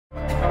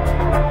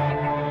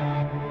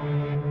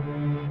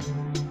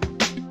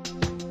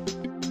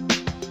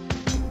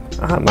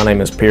Hi, my name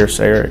is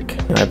Erich.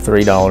 I have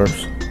 3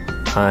 daughters.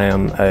 I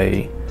am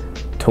a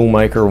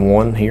toolmaker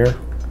 1 here,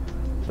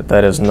 but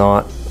that is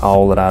not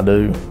all that I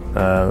do.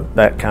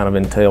 That kind of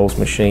entails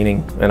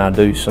machining, and I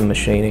do some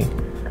machining,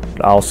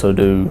 but I also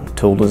do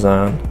tool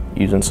design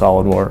using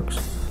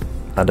SolidWorks.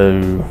 I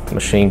do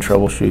machine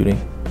troubleshooting,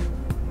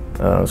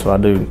 so I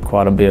do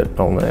quite a bit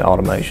on the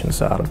automation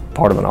side,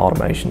 part of an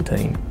automation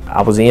team.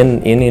 I was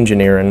in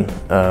engineering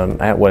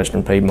at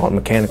Western Piedmont,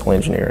 mechanical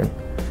engineering,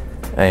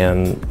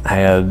 and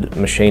had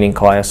machining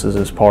classes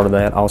as part of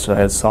that. Also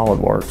had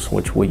SolidWorks,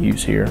 which we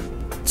use here.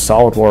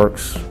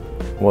 SolidWorks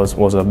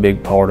was a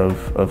big part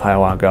of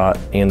how I got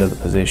into the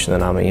position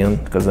that I'm in,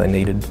 because they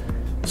needed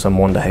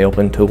someone to help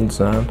in tool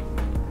design.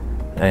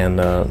 And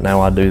now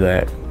I do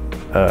that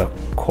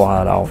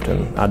quite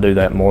often. I do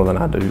that more than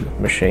I do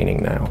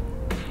machining now.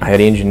 I had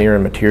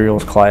engineering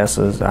materials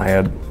classes. I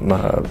had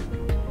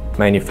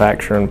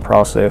manufacturing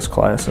process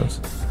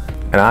classes.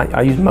 And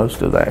I use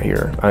most of that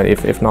here,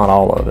 if not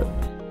all of it.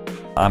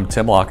 I'm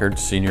Tim Lockard,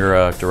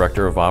 Senior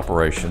Director of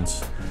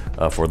Operations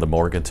for the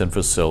Morganton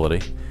facility.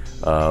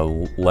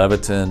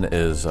 Leviton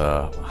is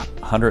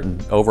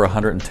over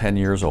 110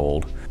 years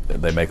old.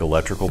 They make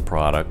electrical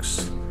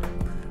products,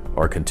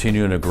 are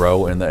continuing to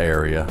grow in the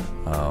area.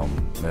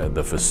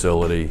 The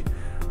facility,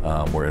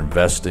 we're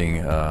investing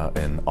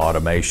in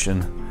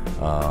automation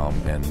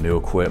and new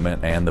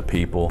equipment and the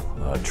people,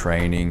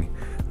 training.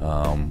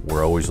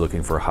 We're always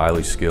looking for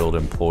highly skilled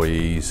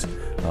employees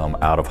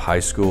out of high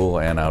school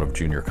and out of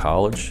junior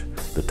college.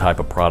 The type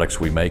of products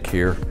we make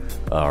here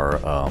are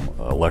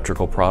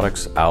electrical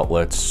products,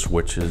 outlets,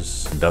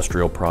 switches,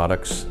 industrial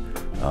products.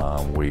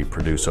 We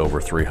produce over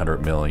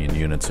 300 million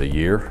units a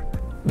year.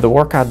 The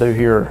work I do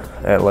here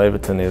at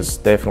Leviton is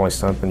definitely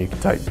something you can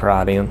take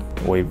pride in.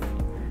 We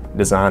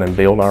design and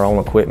build our own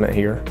equipment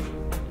here.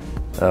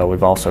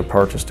 We've also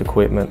purchased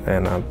equipment,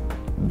 and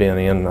I've been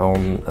in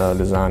on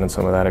designing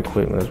some of that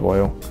equipment as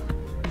well.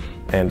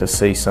 And to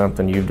see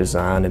something you've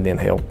designed and then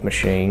help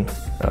machine,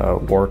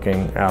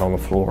 working out on the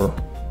floor,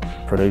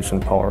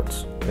 producing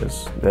parts,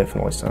 is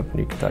definitely something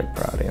you can take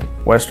pride in.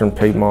 Western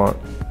Piedmont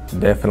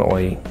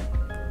definitely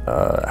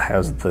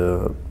has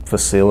the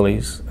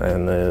facilities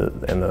and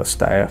the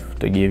staff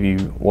to give you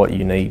what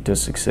you need to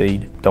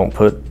succeed. Don't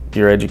put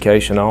your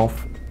education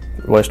off.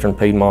 Western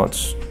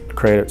Piedmont's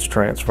credits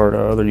transfer to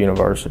other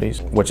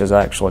universities, which is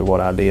actually what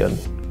I did.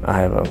 I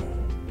have a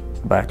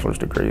bachelor's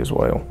degree as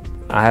well.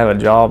 I have a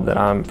job that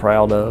I'm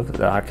proud of,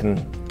 that I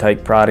can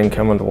take pride in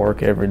coming to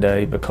work every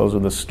day because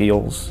of the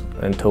skills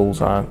and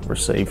tools I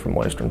receive from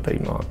Western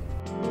Piedmont.